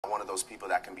one of those people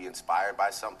that can be inspired by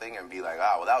something and be like,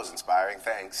 oh, well, that was inspiring,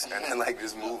 thanks. And then like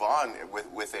just move on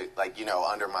with it, like, you know,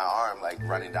 under my arm, like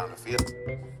running down the field.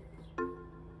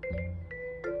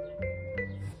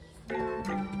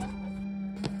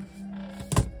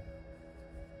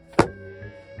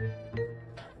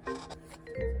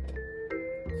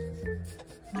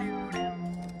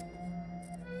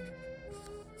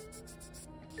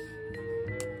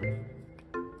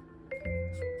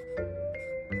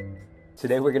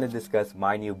 Today we're going to discuss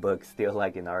my new book, Steal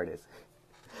Like an Artist.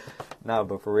 Nah,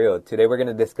 but for real, today we're going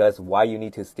to discuss why you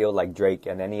need to steal like Drake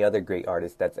and any other great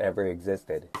artist that's ever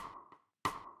existed.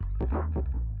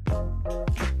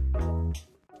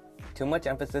 Too much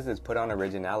emphasis is put on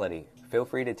originality. Feel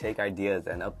free to take ideas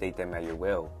and update them at your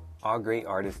will. All great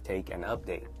artists take and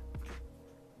update.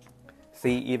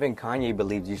 See, even Kanye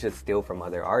believes you should steal from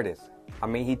other artists. I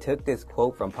mean, he took this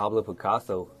quote from Pablo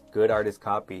Picasso, "Good artists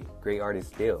copy, great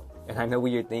artists steal." And I know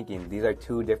what you're thinking, these are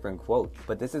two different quotes,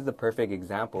 but this is the perfect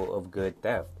example of good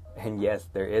theft. And yes,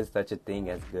 there is such a thing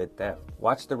as good theft.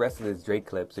 Watch the rest of this Drake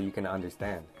clip so you can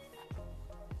understand.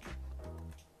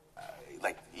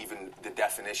 Like, even the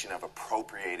definition of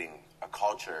appropriating a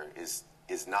culture is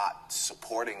not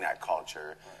supporting that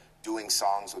culture, doing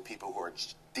songs with people who are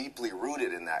deeply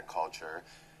rooted in that culture,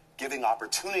 giving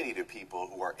opportunity to people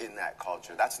who are in that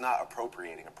culture. That's not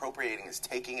appropriating. Appropriating is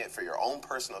taking it for your own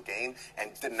personal gain and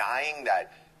denying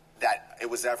that it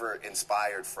was ever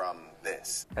inspired from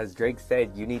this. As Drake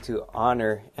said, you need to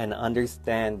honor and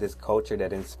understand this culture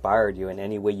that inspired you in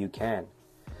any way you can.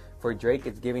 For Drake,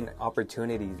 it's giving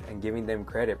opportunities and giving them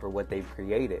credit for what they've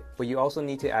created. But you also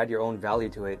need to add your own value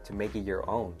to it to make it your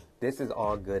own. This is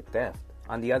all good theft.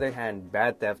 On the other hand,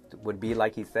 bad theft would be,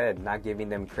 like he said, not giving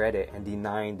them credit and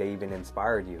denying they even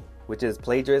inspired you, which is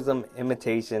plagiarism,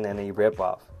 imitation, and a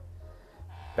ripoff.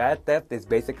 Bad theft is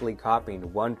basically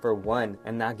copying one for one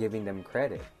and not giving them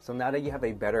credit. So now that you have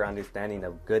a better understanding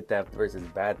of good theft versus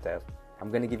bad theft, I'm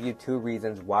going to give you 2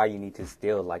 reasons why you need to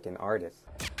steal like an artist.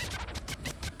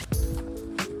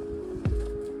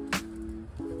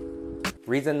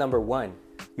 Reason number 1,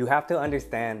 you have to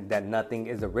understand that nothing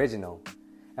is original.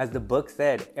 As the book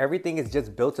said, everything is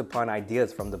just built upon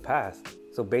ideas from the past.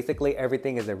 So basically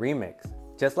everything is a remix.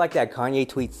 Just like that Kanye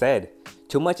tweet said,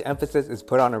 too much emphasis is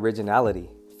put on originality.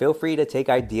 Feel free to take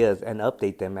ideas and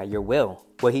update them at your will.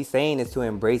 What he's saying is to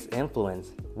embrace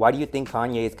influence. Why do you think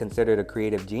Kanye is considered a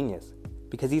creative genius?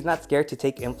 Because he's not scared to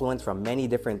take influence from many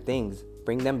different things,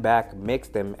 bring them back, mix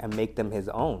them, and make them his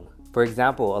own. For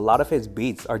example, a lot of his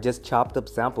beats are just chopped up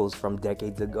samples from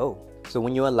decades ago. So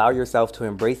when you allow yourself to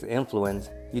embrace influence,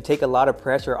 you take a lot of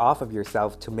pressure off of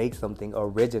yourself to make something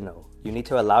original. You need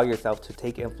to allow yourself to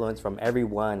take influence from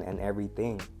everyone and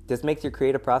everything. This makes your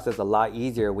creative process a lot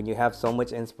easier when you have so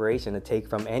much inspiration to take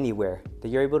from anywhere that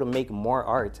you're able to make more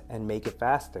art and make it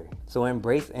faster. So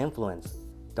embrace influence.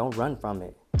 Don't run from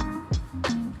it.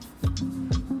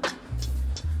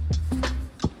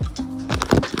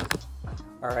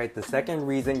 Alright, the second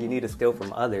reason you need to steal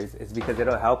from others is because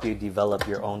it'll help you develop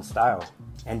your own style.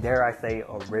 And dare I say,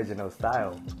 original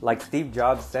style. Like Steve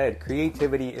Jobs said,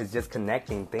 creativity is just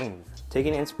connecting things.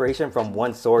 Taking inspiration from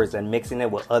one source and mixing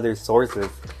it with other sources,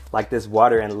 like this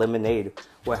water and lemonade,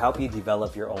 will help you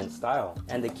develop your own style.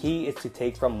 And the key is to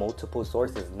take from multiple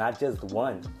sources, not just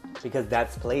one, because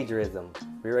that's plagiarism.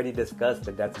 We already discussed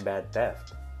that that's bad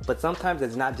theft. But sometimes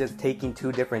it's not just taking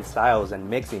 2 different styles and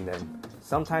mixing them.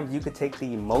 Sometimes you could take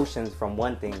the emotions from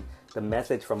one thing, the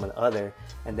message from another,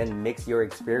 and then mix your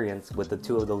experience with the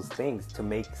 2 of those things to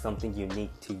make something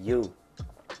unique to you.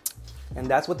 And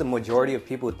that's what the majority of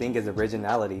people think is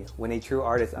originality, when a true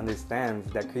artist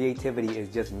understands that creativity is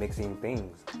just mixing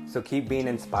things. So keep being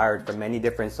inspired from many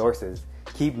different sources,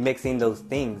 keep mixing those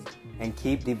things, and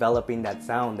keep developing that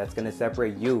sound that's going to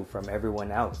separate you from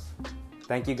everyone else.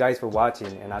 Thank you guys for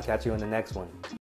watching, and I'll catch you in the next one.